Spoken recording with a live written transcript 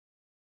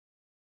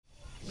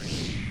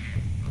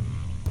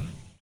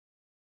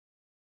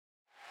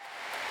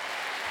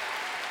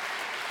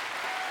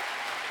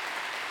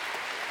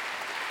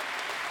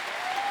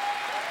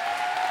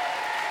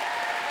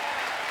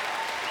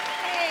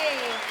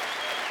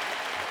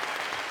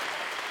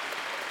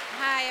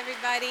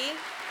everybody.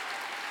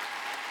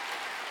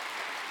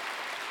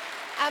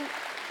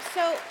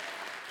 So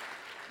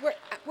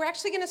we're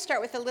actually going to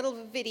start with a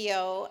little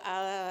video,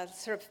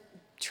 sort of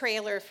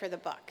trailer for the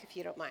book, if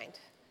you don't mind.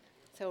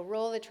 So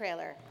roll the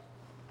trailer.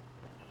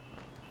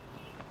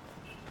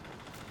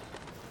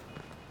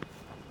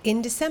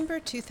 In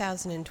December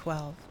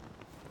 2012,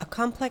 a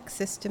complex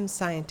systems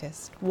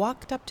scientist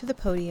walked up to the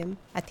podium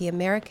at the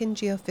American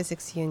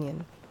Geophysics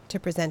Union to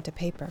present a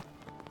paper.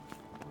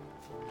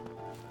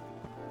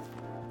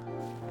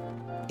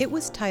 It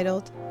was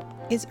titled,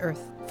 "Is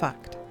Earth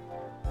Fucked?"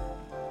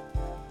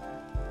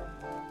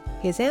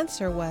 His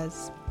answer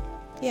was,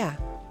 yeah,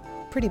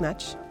 pretty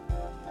much.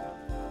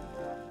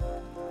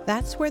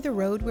 That's where the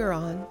road we're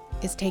on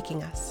is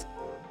taking us.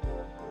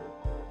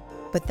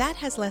 But that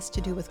has less to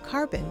do with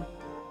carbon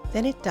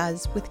than it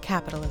does with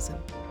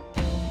capitalism.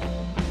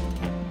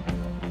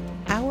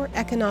 Our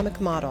economic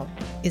model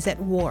is at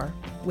war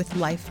with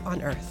life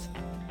on Earth.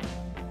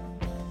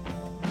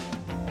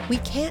 We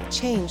can't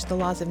change the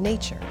laws of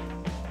nature,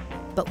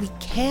 but we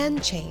can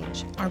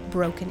change our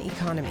broken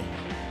economy.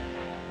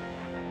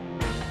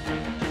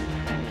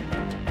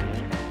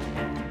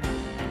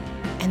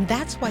 And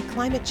that's why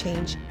climate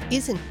change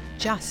isn't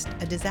just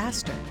a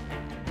disaster.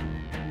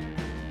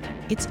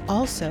 It's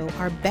also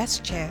our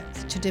best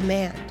chance to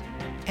demand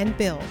and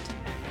build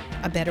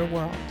a better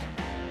world.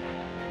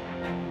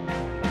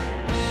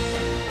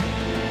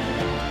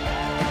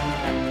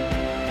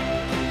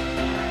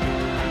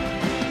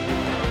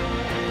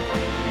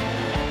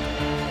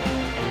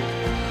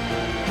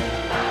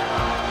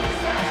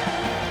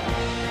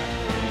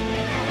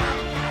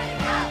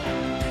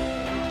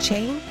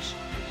 Change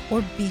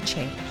or be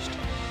changed.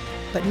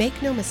 But make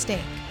no mistake,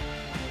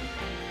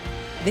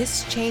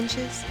 this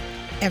changes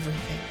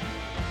everything.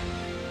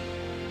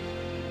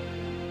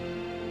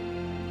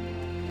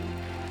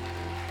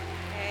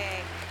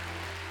 Hey.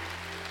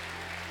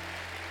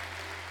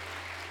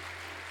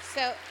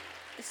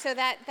 So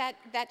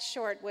that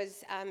short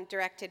was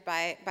directed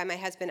by my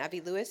husband, Avi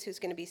Lewis, who's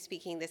going to be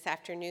speaking this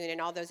afternoon, and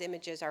all those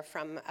images are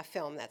from a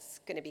film that's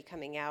going to be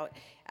coming out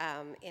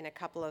in a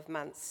couple of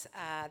months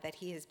that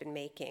he has been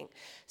making.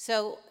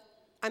 So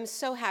I'm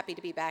so happy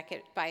to be back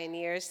at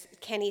Bioneers.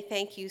 Kenny,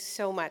 thank you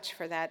so much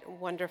for that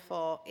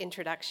wonderful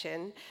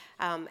introduction.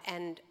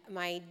 And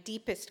my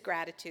deepest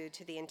gratitude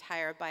to the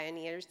entire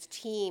Bioneers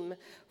team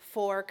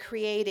for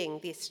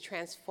creating this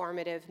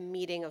transformative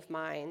meeting of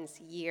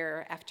minds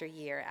year after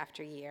year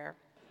after year.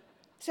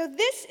 So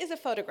this is a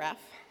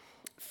photograph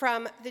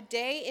from the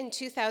day in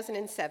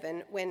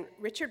 2007 when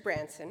Richard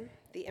Branson,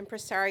 the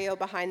impresario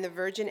behind the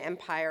Virgin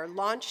Empire,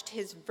 launched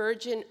his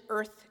Virgin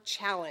Earth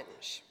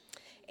Challenge,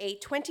 a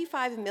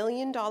 $25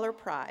 million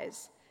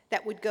prize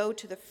that would go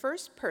to the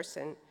first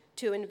person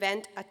to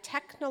invent a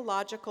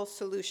technological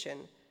solution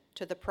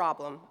to the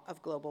problem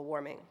of global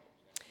warming.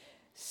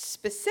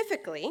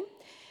 Specifically,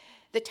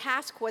 the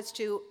task was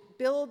to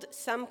build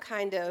some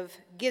kind of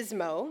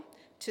gizmo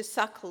to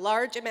suck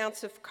large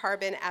amounts of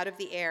carbon out of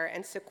the air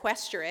and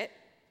sequester it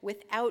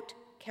without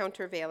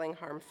countervailing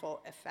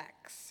harmful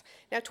effects.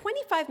 Now,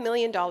 $25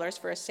 million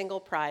for a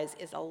single prize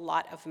is a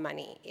lot of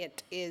money.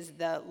 It is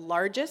the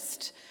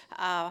largest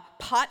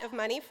pot of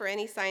money for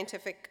any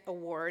scientific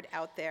award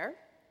out there.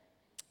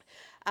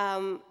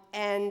 I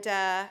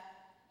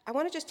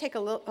want to just take a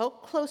little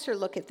closer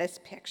look at this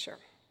picture.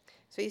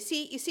 So you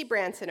see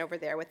Branson over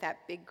there with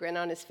that big grin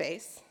on his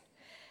face,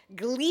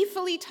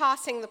 gleefully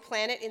tossing the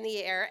planet in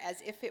the air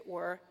as if it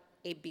were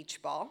a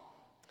beach ball.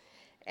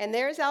 And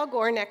there's Al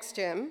Gore next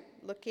to him,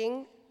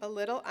 looking a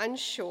little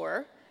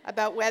unsure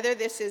about whether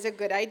this is a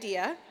good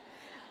idea.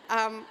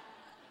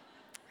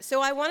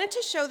 So I wanted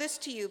to show this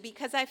to you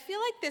because I feel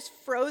like this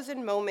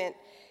frozen moment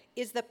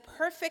is the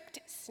perfect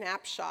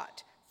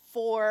snapshot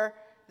for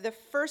the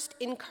first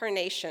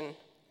incarnation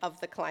of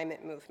the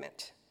climate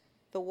movement,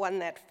 the one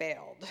that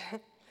failed.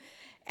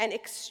 An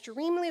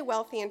extremely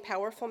wealthy and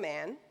powerful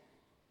man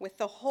with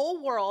the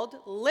whole world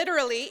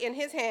literally in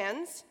his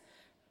hands,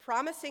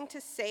 promising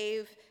to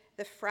save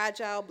the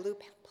fragile blue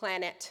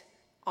planet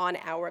on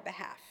our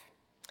behalf.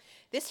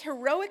 This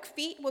heroic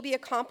feat will be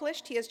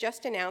accomplished, he has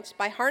just announced,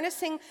 by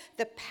harnessing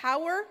the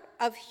power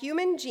of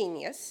human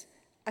genius,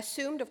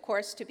 assumed, of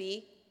course, to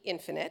be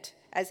infinite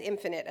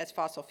as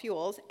fossil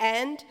fuels,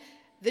 and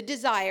the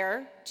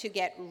desire to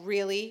get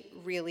really,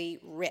 really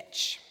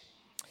rich.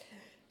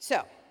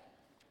 So,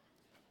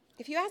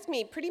 if you ask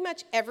me, pretty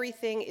much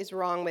everything is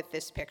wrong with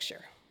this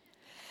picture.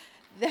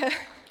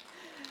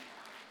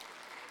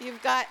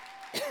 You've got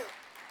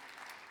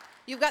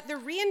the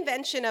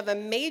reinvention of a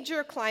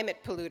major climate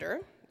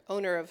polluter,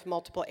 owner of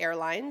multiple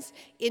airlines,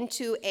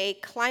 into a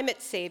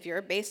climate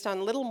savior based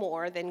on little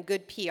more than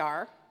good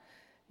PR.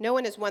 No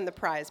one has won the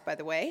prize, by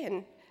the way,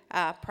 and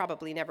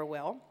probably never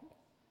will.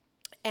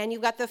 And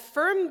you've got the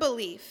firm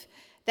belief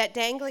that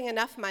dangling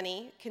enough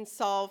money can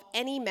solve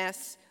any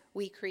mess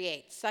we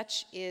create.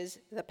 Such is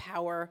the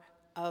power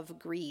of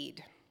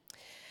greed.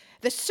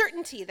 The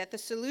certainty that the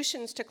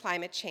solutions to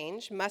climate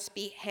change must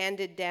be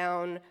handed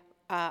down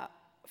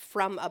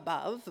from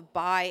above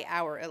by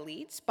our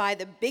elites, by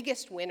the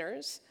biggest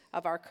winners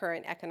of our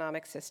current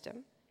economic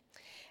system.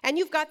 And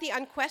you've got the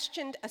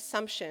unquestioned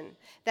assumption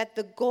that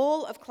the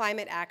goal of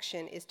climate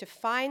action is to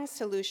find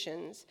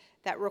solutions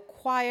that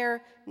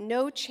require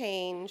no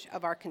change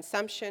of our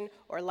consumption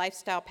or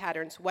lifestyle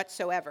patterns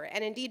whatsoever.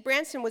 And indeed,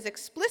 Branson was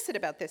explicit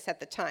about this at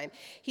the time.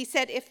 He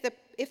said,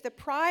 if the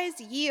prize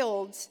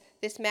yields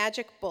this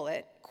magic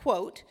bullet,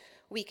 quote,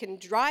 we can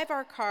drive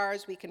our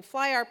cars, we can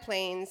fly our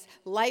planes,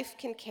 life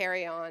can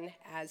carry on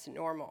as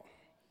normal.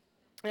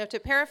 Now, to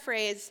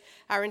paraphrase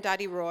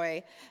Arundhati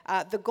Roy,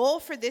 the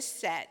goal for this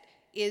set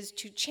is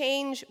to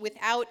change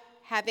without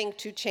having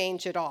to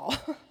change at all.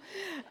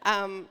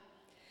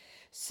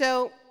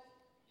 So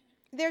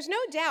there's no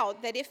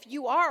doubt that if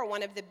you are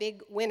one of the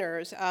big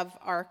winners of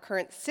our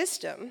current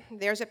system,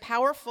 there's a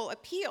powerful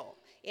appeal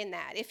in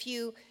that. If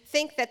you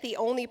think that the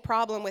only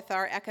problem with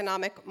our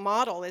economic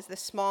model is the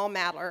small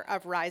matter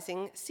of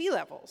rising sea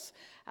levels,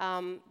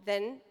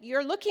 then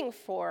you're looking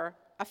for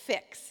a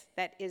fix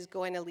that is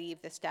going to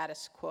leave the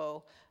status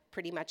quo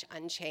pretty much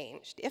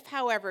unchanged. If,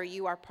 however,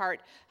 you are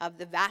part of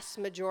the vast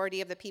majority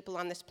of the people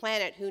on this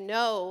planet who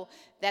know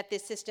that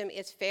this system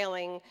is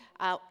failing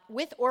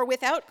with or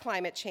without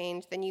climate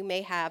change, then you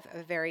may have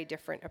a very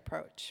different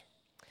approach.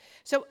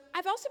 So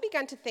I've also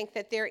begun to think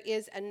that there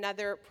is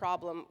another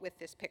problem with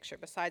this picture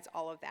besides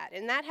all of that,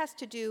 and that has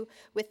to do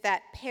with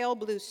that pale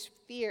blue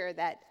sphere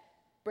that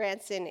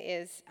Branson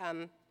is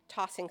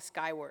tossing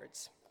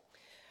skywards.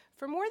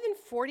 For more than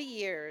 40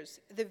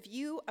 years, the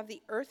view of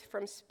the Earth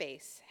from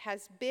space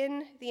has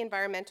been the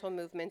environmental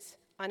movement's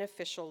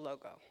unofficial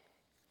logo.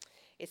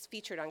 It's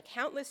featured on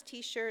countless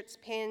t-shirts,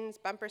 pins,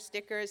 bumper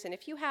stickers, and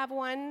if you have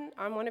one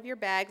on one of your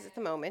bags at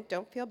the moment,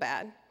 don't feel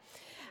bad.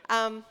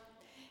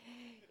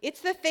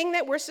 It's the thing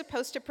that we're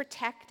supposed to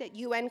protect at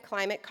UN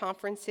climate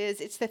conferences.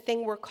 It's the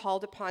thing we're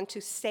called upon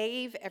to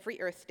save every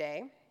Earth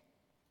Day,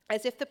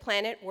 as if the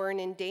planet were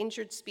an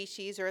endangered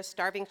species or a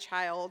starving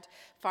child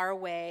far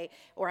away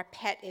or a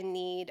pet in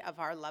need of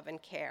our love and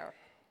care.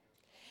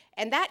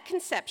 And that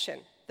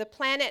conception, the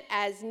planet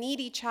as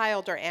needy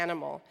child or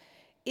animal,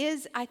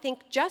 is, I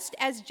think, just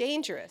as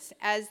dangerous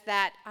as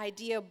that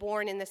idea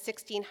born in the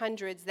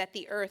 1600s that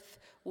the Earth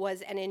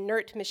was an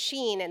inert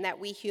machine and that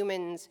we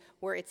humans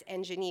were its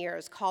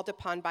engineers, called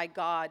upon by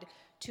God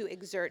to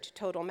exert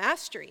total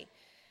mastery.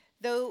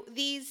 Though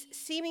these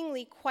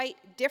seemingly quite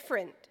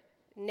different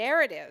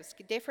narratives,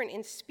 different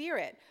in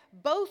spirit,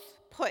 both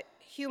put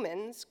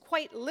humans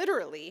quite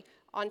literally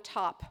on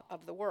top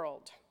of the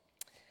world.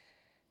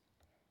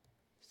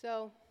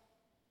 So,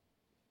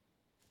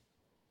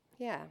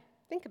 yeah,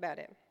 think about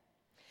it.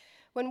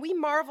 When we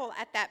marvel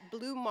at that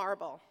blue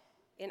marble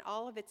in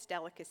all of its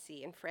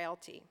delicacy and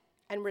frailty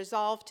and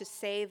resolve to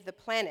save the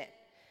planet,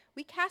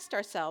 we cast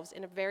ourselves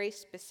in a very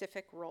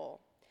specific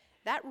role.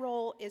 That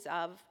role is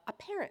of a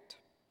parent,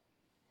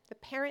 the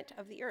parent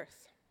of the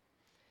earth.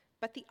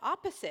 But the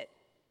opposite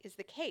is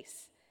the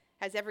case,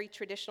 as every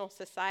traditional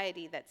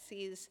society that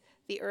sees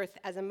the earth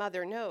as a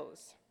mother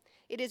knows.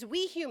 It is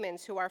we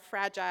humans who are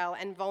fragile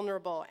and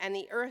vulnerable, and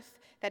the earth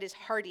that is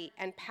hardy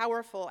and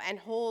powerful and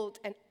holds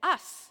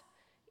us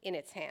in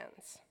its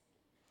hands.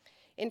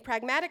 In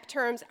pragmatic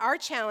terms, our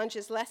challenge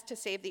is less to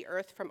save the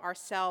earth from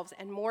ourselves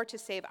and more to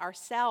save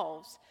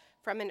ourselves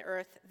from an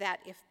earth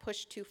that, if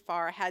pushed too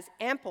far, has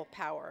ample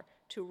power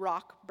to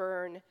rock,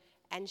 burn,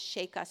 and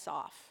shake us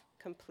off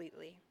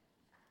completely.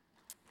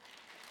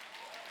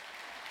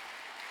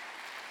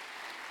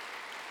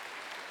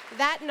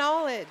 That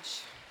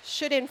knowledge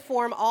should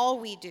inform all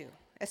we do,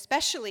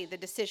 especially the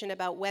decision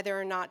about whether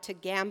or not to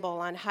gamble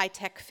on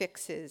high-tech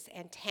fixes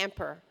and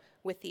tamper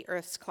with the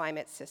Earth's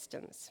climate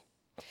systems.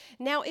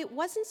 Now, it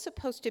wasn't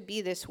supposed to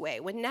be this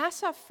way. When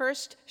NASA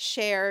first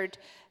shared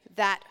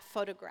that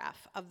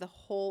photograph of the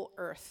whole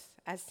Earth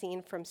as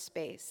seen from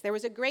space, there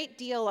was a great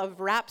deal of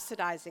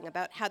rhapsodizing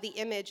about how the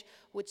image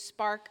would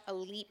spark a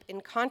leap in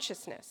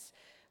consciousness.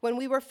 When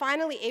we were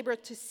finally able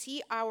to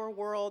see our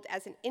world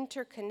as an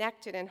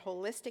interconnected and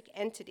holistic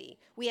entity,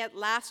 we at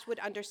last would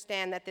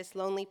understand that this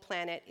lonely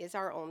planet is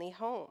our only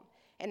home,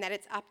 and that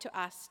it's up to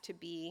us to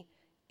be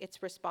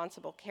its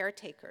responsible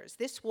caretakers.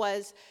 This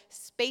was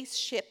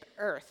Spaceship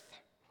Earth,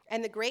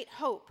 and the great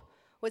hope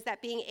was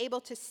that being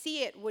able to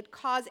see it would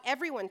cause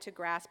everyone to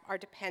grasp our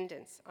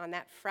dependence on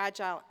that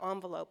fragile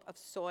envelope of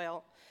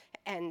soil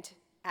and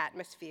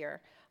atmosphere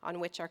on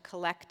which our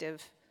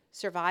collective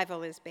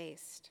survival is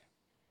based.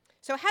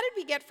 So how did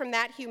we get from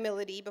that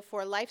humility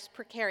before life's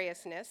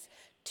precariousness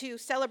to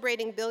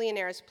celebrating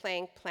billionaires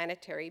playing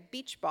planetary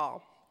beach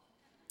ball?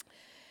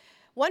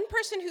 One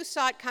person who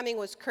saw it coming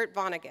was Kurt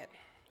Vonnegut,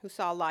 who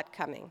saw a lot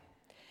coming.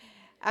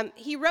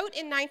 He wrote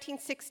in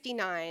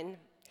 1969,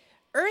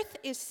 "Earth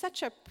is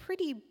such a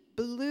pretty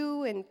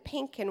blue and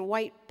pink and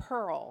white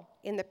pearl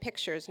in the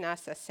pictures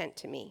NASA sent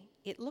to me.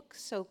 It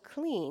looks so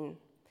clean.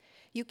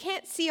 You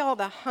can't see all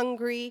the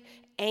hungry,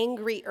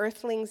 angry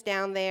earthlings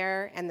down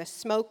there, and the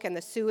smoke and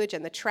the sewage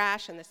and the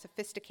trash and the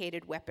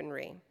sophisticated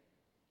weaponry.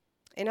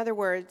 In other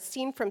words,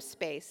 seen from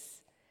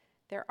space,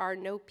 there are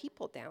no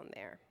people down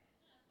there.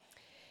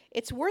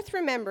 It's worth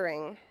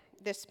remembering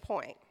this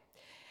point.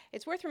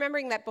 It's worth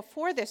remembering that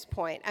before this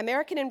point,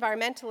 American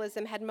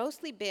environmentalism had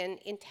mostly been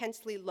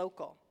intensely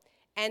local,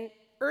 an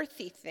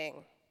earthy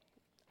thing,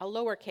 a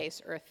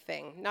lowercase earth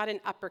thing, not an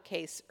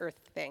uppercase earth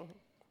thing.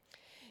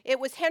 It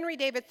was Henry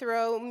David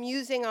Thoreau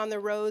musing on the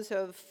rows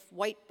of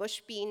white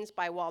bush beans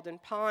by Walden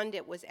Pond.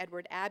 It was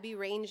Edward Abbey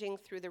ranging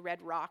through the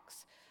red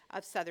rocks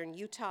of southern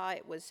Utah.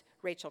 It was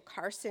Rachel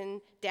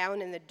Carson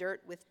down in the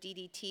dirt with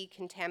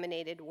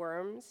DDT-contaminated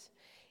worms.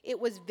 It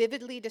was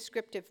vividly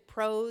descriptive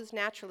prose,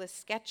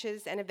 naturalist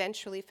sketches, and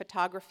eventually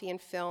photography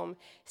and film,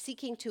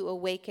 seeking to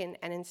awaken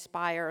and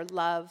inspire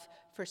love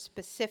for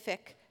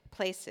specific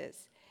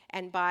places,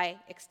 and by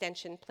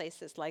extension,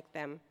 places like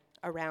them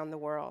around the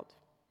world.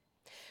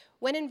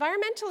 When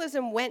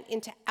environmentalism went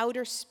into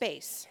outer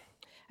space,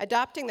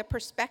 adopting the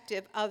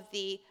perspective of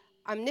the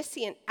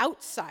omniscient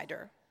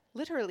outsider,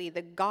 literally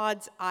the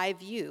God's eye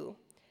view,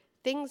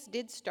 things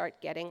did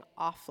start getting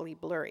awfully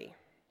blurry.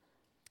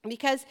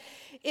 Because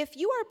if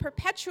you are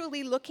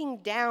perpetually looking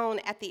down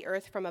at the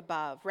earth from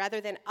above,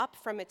 rather than up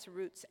from its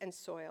roots and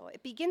soil,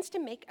 it begins to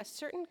make a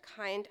certain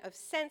kind of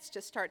sense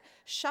to start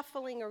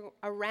shuffling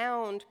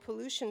around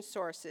pollution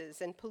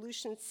sources and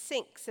pollution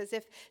sinks as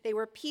if they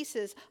were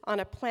pieces on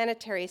a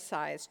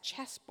planetary-sized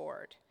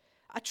chessboard.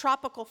 A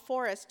tropical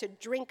forest to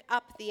drink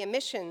up the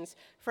emissions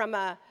from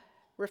a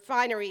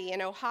refinery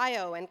in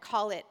Ohio and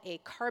call it a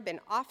carbon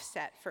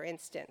offset, for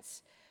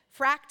instance.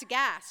 Fracked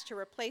gas to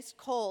replace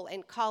coal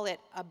and call it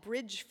a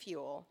bridge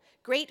fuel.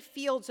 Great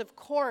fields of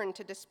corn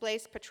to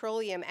displace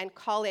petroleum and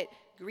call it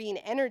green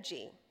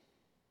energy.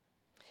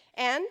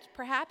 And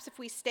perhaps if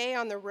we stay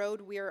on the road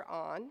we're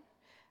on,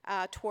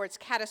 towards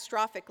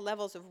catastrophic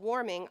levels of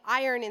warming,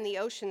 iron in the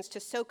oceans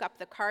to soak up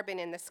the carbon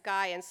in the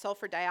sky and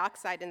sulfur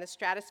dioxide in the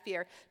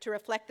stratosphere to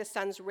reflect the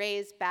sun's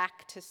rays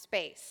back to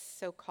space,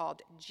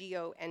 so-called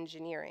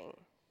geoengineering.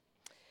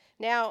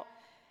 Now,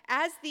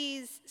 as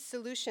these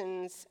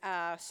solutions,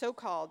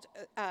 so-called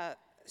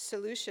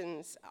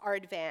solutions, are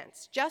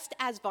advanced, just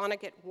as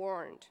Vonnegut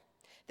warned,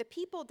 the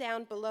people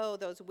down below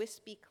those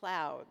wispy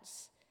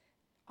clouds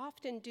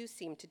often do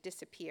seem to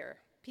disappear.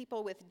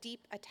 People with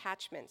deep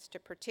attachments to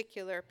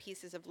particular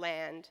pieces of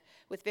land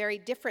with very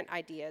different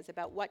ideas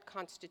about what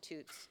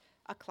constitutes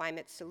a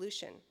climate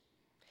solution.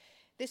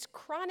 This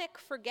chronic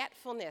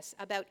forgetfulness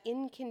about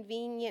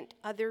inconvenient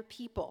other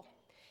people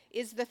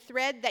is the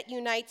thread that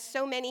unites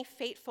so many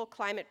fateful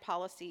climate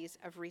policies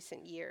of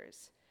recent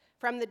years,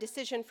 from the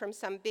decision from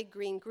some big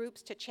green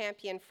groups to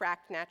champion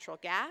fracked natural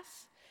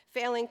gas,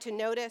 failing to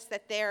notice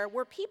that there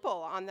were people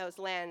on those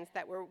lands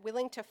that were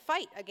willing to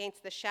fight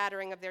against the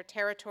shattering of their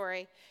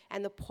territory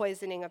and the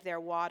poisoning of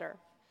their water,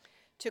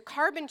 to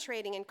carbon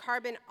trading and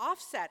carbon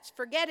offsets,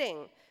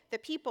 forgetting the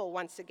people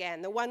once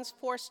again, the ones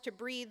forced to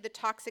breathe the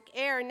toxic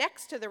air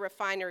next to the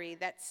refinery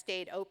that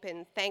stayed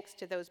open thanks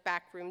to those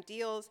backroom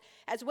deals,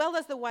 as well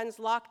as the ones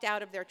locked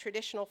out of their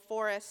traditional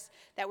forests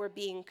that were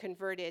being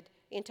converted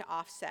into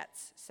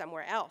offsets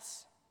somewhere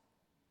else.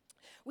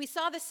 We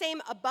saw the same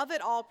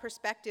above-it-all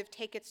perspective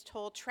take its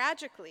toll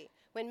tragically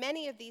when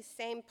many of these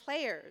same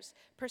players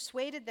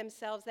persuaded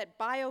themselves that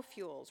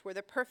biofuels were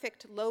the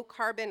perfect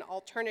low-carbon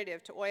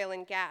alternative to oil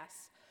and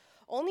gas,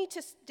 only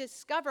to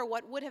discover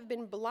what would have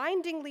been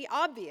blindingly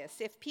obvious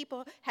if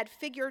people had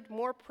figured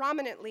more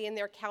prominently in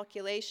their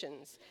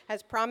calculations,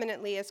 as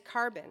prominently as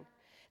carbon,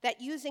 that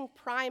using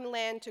prime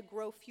land to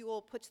grow fuel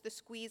puts the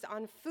squeeze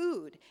on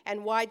food,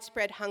 and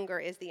widespread hunger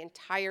is the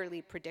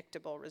entirely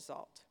predictable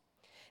result.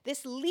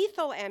 This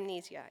lethal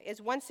amnesia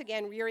is once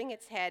again rearing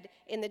its head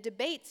in the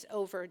debates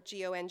over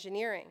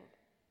geoengineering.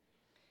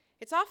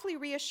 It's awfully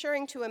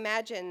reassuring to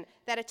imagine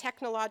that a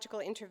technological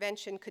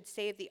intervention could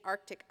save the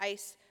Arctic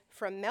ice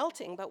from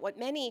melting, but what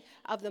many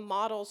of the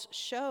models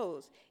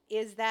shows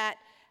is that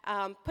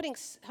putting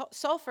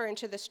sulfur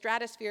into the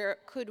stratosphere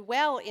could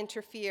well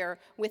interfere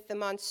with the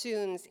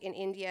monsoons in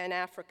India and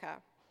Africa.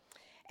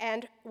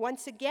 And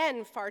once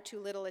again, far too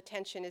little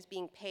attention is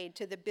being paid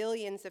to the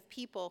billions of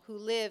people who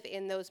live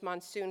in those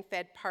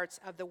monsoon-fed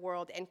parts of the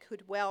world and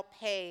could well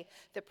pay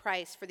the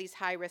price for these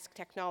high-risk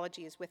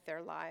technologies with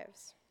their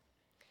lives.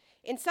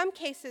 In some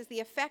cases, the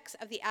effects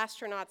of the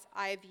astronauts'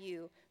 eye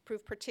view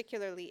prove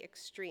particularly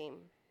extreme.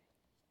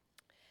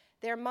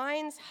 Their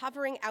minds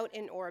hovering out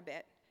in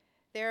orbit,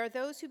 there are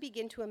those who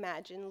begin to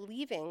imagine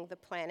leaving the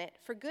planet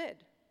for good,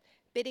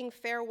 bidding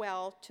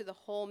farewell to the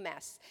whole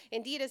mess.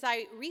 Indeed, as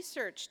I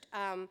researched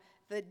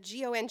the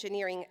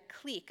geoengineering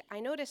clique, I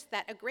noticed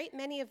that a great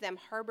many of them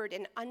harbored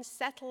an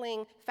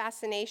unsettling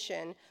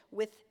fascination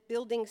with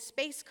building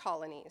space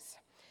colonies.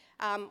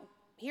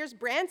 Here's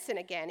Branson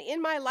again.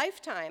 In my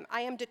lifetime,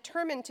 I am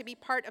determined to be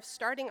part of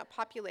starting a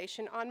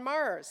population on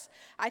Mars.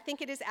 I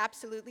think it is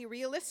absolutely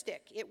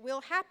realistic. It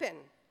will happen.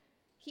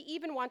 He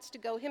even wants to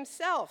go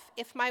himself,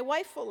 if my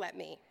wife will let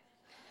me.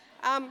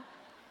 And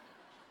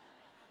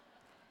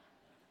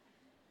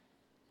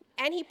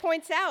he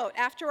points out,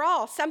 after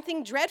all,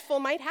 something dreadful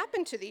might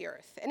happen to the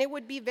Earth, and it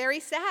would be very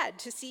sad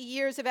to see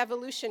years of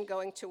evolution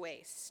going to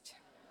waste.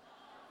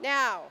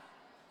 Now,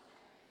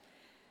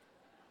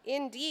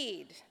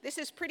 Indeed. This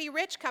is pretty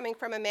rich coming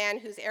from a man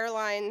whose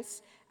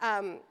airlines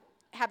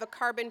have a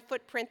carbon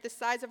footprint the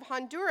size of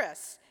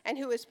Honduras, and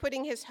who is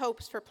putting his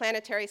hopes for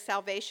planetary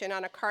salvation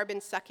on a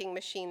carbon-sucking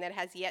machine that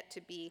has yet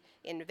to be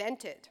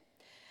invented,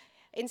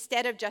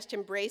 instead of just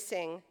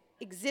embracing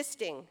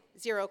existing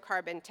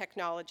zero-carbon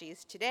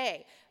technologies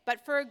today.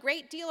 But for a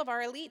great deal of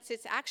our elites,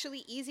 it's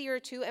actually easier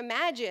to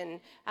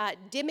imagine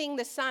dimming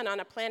the sun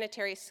on a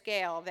planetary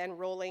scale than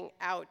rolling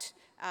out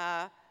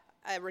a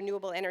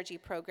renewable energy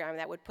program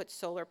that would put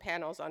solar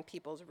panels on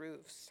people's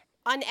roofs.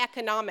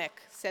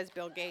 Uneconomic, says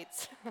Bill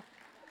Gates.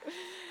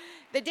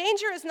 The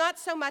danger is not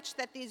so much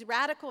that these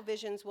radical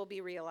visions will be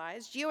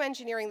realized.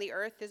 Geoengineering the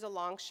Earth is a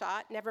long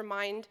shot, never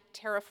mind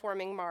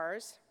terraforming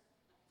Mars.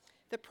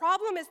 The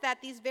problem is that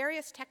these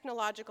various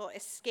technological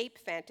escape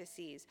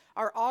fantasies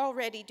are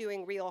already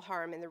doing real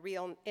harm in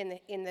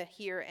the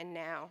here and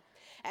now.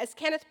 As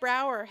Kenneth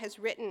Brower has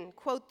written,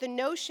 quote, "The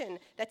notion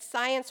that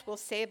science will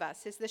save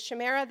us is the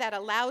chimera that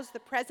allows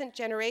the present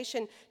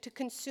generation to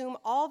consume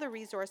all the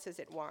resources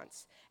it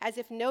wants, as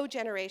if no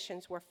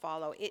generations will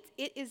follow. It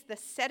is the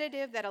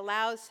sedative that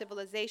allows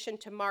civilization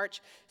to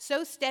march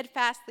so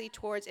steadfastly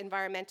towards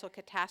environmental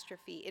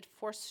catastrophe. It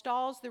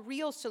forestalls the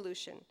real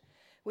solution,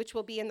 which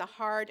will be in the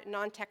hard,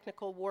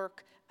 non-technical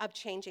work of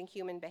changing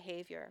human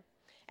behavior.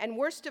 And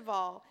worst of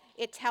all,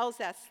 it tells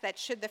us that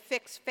should the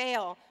fix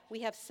fail,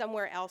 we have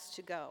somewhere else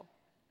to go."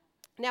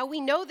 Now, we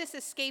know this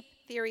escape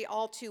theory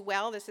all too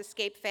well, this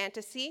escape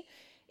fantasy.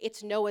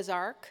 It's Noah's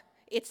Ark.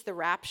 It's the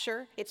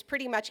Rapture. It's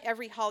pretty much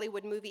every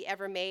Hollywood movie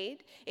ever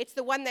made. It's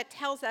the one that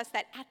tells us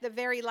that at the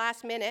very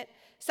last minute,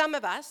 some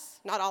of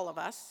us, not all of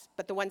us,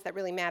 but the ones that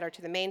really matter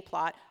to the main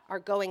plot, are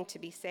going to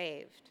be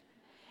saved.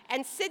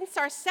 And since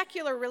our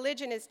secular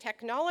religion is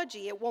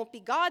technology, it won't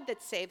be God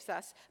that saves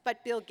us,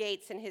 but Bill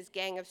Gates and his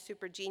gang of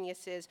super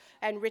geniuses,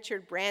 and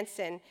Richard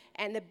Branson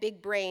and the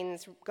big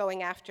brains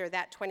going after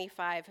that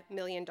 $25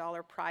 million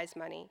prize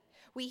money.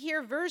 We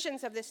hear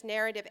versions of this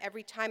narrative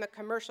every time a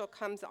commercial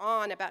comes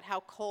on about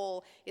how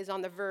coal is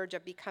on the verge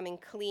of becoming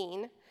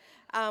clean.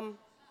 And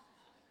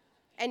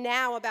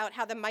now about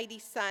how the mighty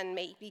sun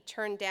may be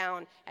turned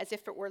down as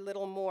if it were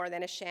little more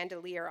than a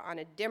chandelier on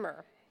a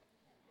dimmer.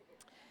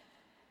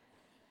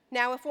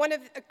 Now, if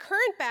a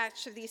current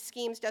batch of these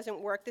schemes doesn't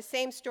work, the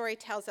same story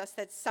tells us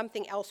that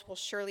something else will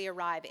surely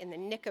arrive in the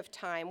nick of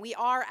time. We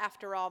are,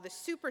 after all, the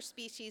super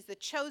species, the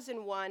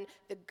chosen one,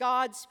 the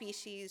God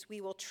species.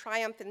 We will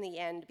triumph in the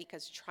end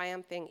because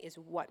triumphing is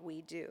what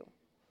we do.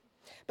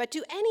 But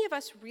do any of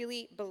us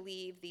really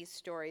believe these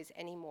stories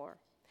anymore?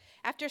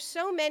 After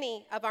so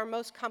many of our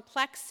most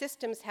complex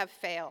systems have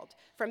failed,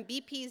 from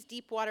BP's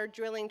deepwater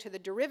drilling to the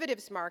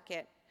derivatives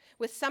market,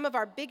 with some of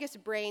our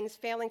biggest brains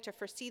failing to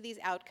foresee these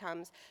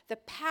outcomes, the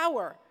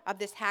power of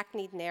this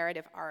hackneyed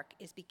narrative arc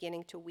is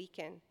beginning to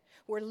weaken.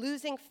 We're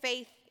losing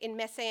faith in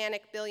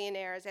messianic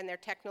billionaires and their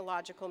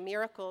technological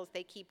miracles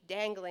they keep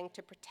dangling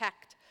to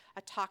protect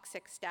a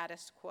toxic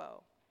status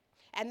quo.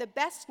 And the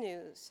best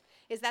news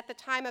is that the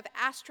time of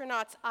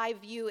astronauts' I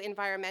view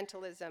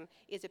environmentalism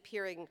is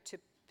appearing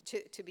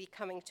to be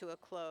coming to a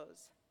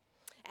close.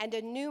 And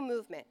a new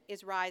movement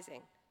is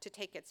rising to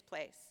take its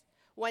place.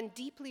 One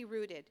deeply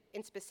rooted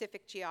in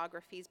specific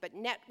geographies, but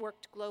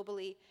networked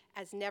globally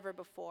as never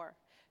before.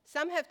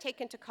 Some have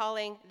taken to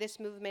calling this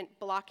movement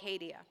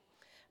Blockadia.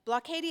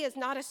 Blockadia is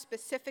not a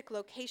specific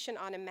location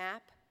on a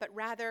map, but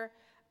rather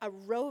a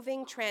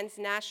roving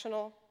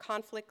transnational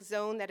conflict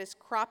zone that is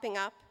cropping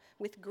up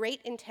with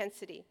great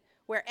intensity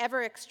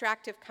wherever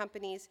extractive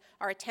companies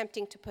are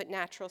attempting to put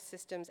natural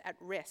systems at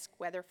risk,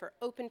 whether for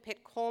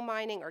open-pit coal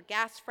mining or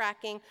gas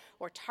fracking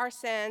or tar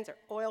sands or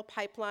oil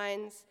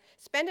pipelines.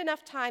 Spend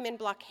enough time in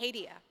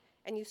Blockadia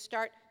and you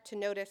start to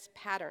notice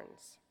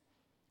patterns.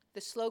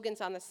 The slogans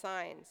on the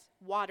signs: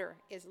 water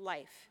is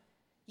life,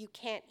 you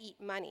can't eat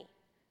money,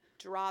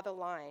 draw the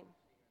line.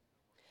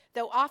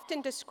 Though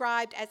often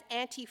described as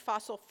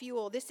anti-fossil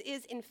fuel, this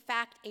is in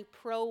fact a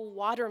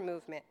pro-water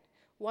movement,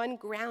 one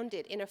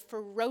grounded in a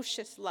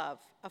ferocious love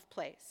of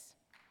place.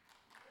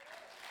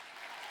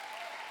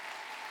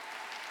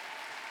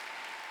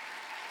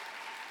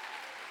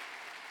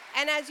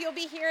 And as you'll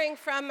be hearing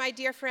from my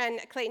dear friend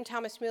Clayton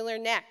Thomas Mueller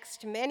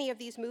next, many of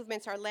these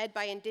movements are led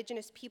by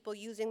indigenous people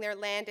using their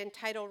land and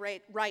title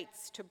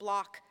rights to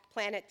block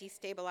planet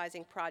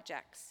destabilizing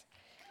projects.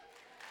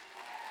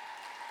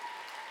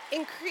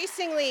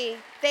 Increasingly,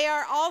 they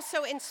are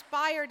also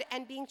inspired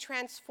and being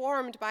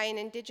transformed by an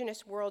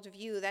indigenous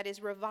worldview that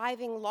is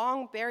reviving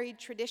long-buried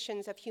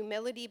traditions of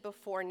humility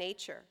before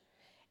nature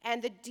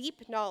and the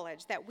deep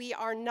knowledge that we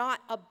are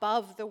not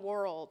above the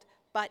world,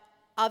 but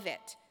of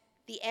it,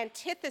 the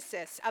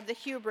antithesis of the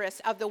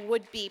hubris of the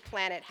would-be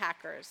planet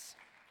hackers.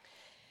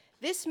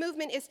 This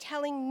movement is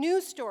telling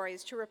new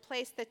stories to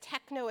replace the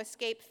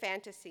techno-escape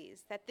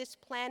fantasies, that this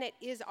planet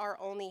is our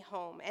only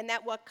home, and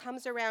that what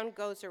comes around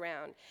goes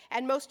around.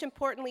 And most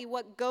importantly,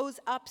 what goes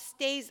up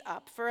stays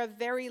up for a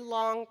very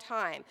long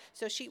time.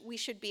 So we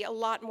should be a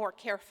lot more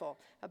careful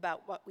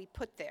about what we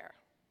put there.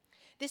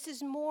 This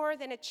is more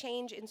than a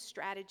change in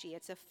strategy.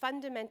 It's a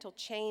fundamental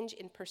change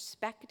in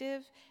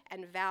perspective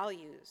and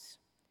values.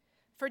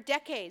 For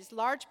decades,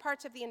 large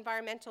parts of the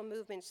environmental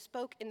movement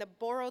spoke in the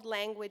borrowed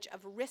language of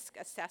risk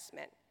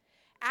assessment,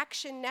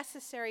 action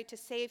necessary to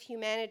save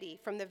humanity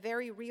from the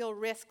very real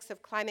risks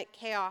of climate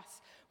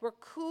chaos were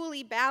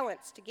coolly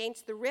balanced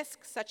against the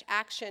risks such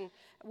action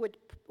would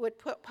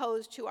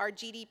pose to our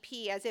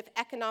GDP, as if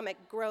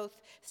economic growth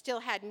still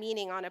had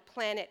meaning on a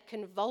planet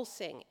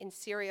convulsing in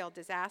serial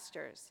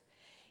disasters.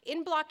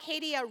 In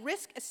Blockadia,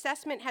 risk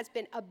assessment has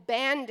been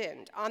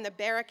abandoned on the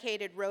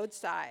barricaded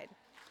roadside.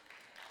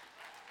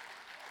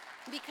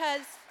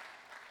 Because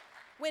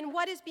when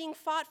what is being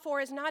fought for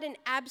is not an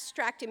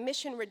abstract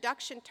emission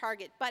reduction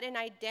target, but an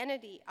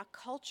identity, a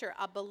culture,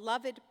 a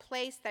beloved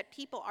place that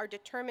people are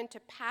determined to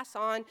pass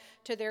on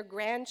to their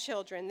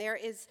grandchildren, there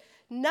is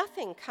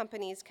nothing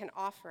companies can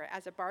offer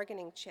as a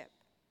bargaining chip.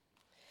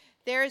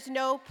 There is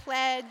no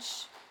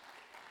pledge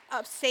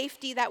of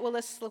safety that will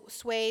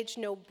assuage,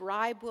 no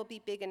bribe will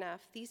be big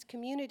enough. These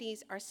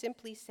communities are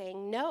simply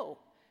saying no.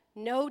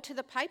 No to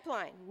the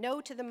pipeline, no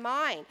to the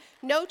mine,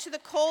 no to the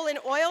coal and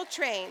oil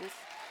trains,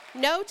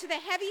 no to the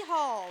heavy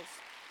hauls,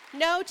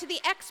 no to the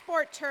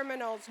export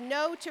terminals,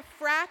 no to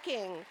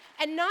fracking,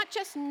 and not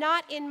just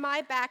not in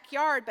my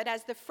backyard, but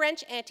as the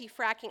French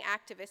anti-fracking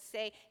activists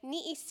say,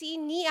 ni ici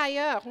ni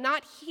ailleurs,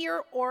 not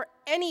here or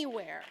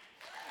anywhere.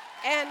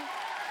 And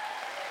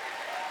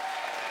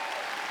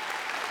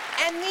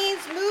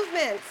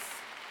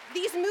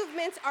these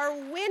movements are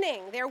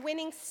winning. They're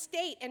winning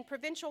state and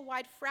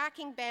provincial-wide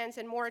fracking bans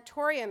and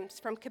moratoriums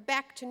from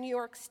Quebec to New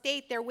York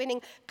State. They're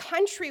winning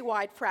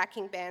countrywide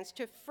fracking bans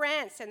to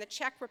France and the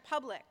Czech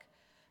Republic.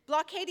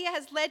 Blockadia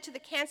has led to the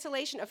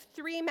cancellation of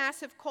 3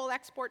 massive coal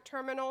export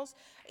terminals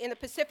in the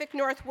Pacific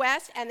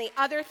Northwest, and the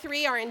other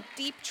 3 are in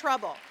deep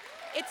trouble.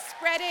 It's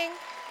spreading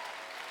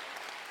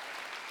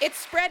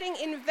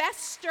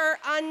investor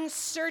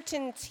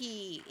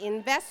uncertainty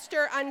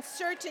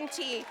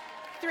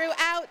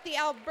throughout the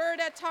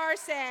Alberta tar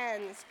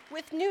sands,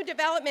 with new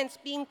developments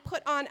being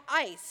put on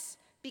ice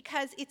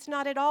because it's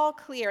not at all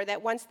clear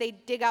that once they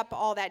dig up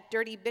all that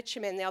dirty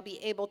bitumen, they'll be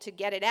able to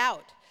get it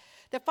out.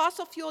 The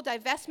fossil fuel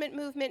divestment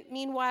movement,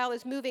 meanwhile,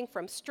 is moving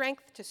from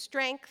strength to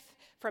strength,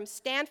 from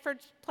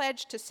Stanford's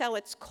pledge to sell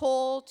its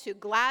coal to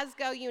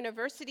Glasgow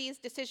University's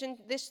decision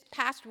this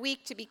past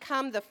week to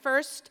become the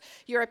first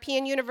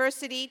European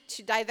university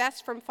to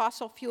divest from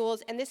fossil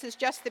fuels, and this is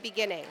just the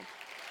beginning.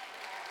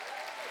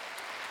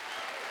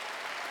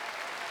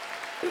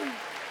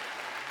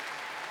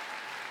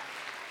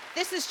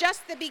 This is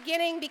just the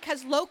beginning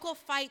because local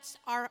fights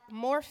are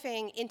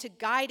morphing into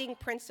guiding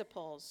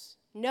principles.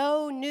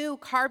 No new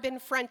carbon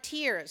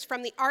frontiers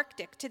from the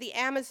Arctic to the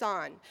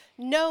Amazon.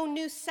 No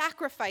new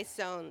sacrifice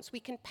zones. We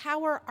can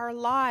power our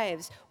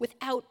lives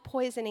without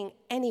poisoning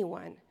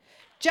anyone.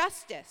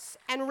 Justice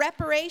and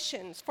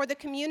reparations for the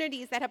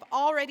communities that have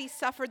already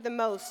suffered the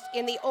most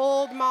in the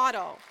old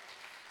model.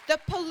 The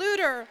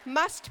polluter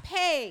must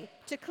pay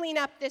to clean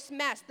up this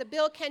mess. The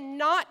bill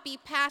cannot be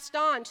passed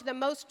on to the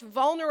most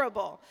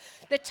vulnerable.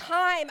 The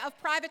time of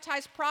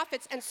privatized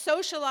profits and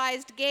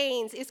socialized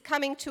gains is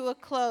coming to a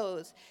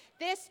close.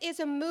 This is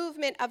a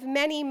movement of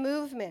many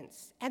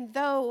movements, and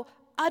though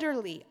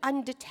utterly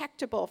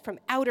undetectable from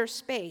outer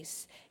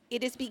space,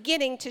 it is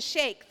beginning to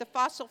shake the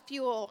fossil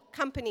fuel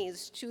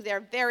companies to their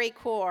very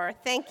core.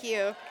 Thank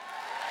you.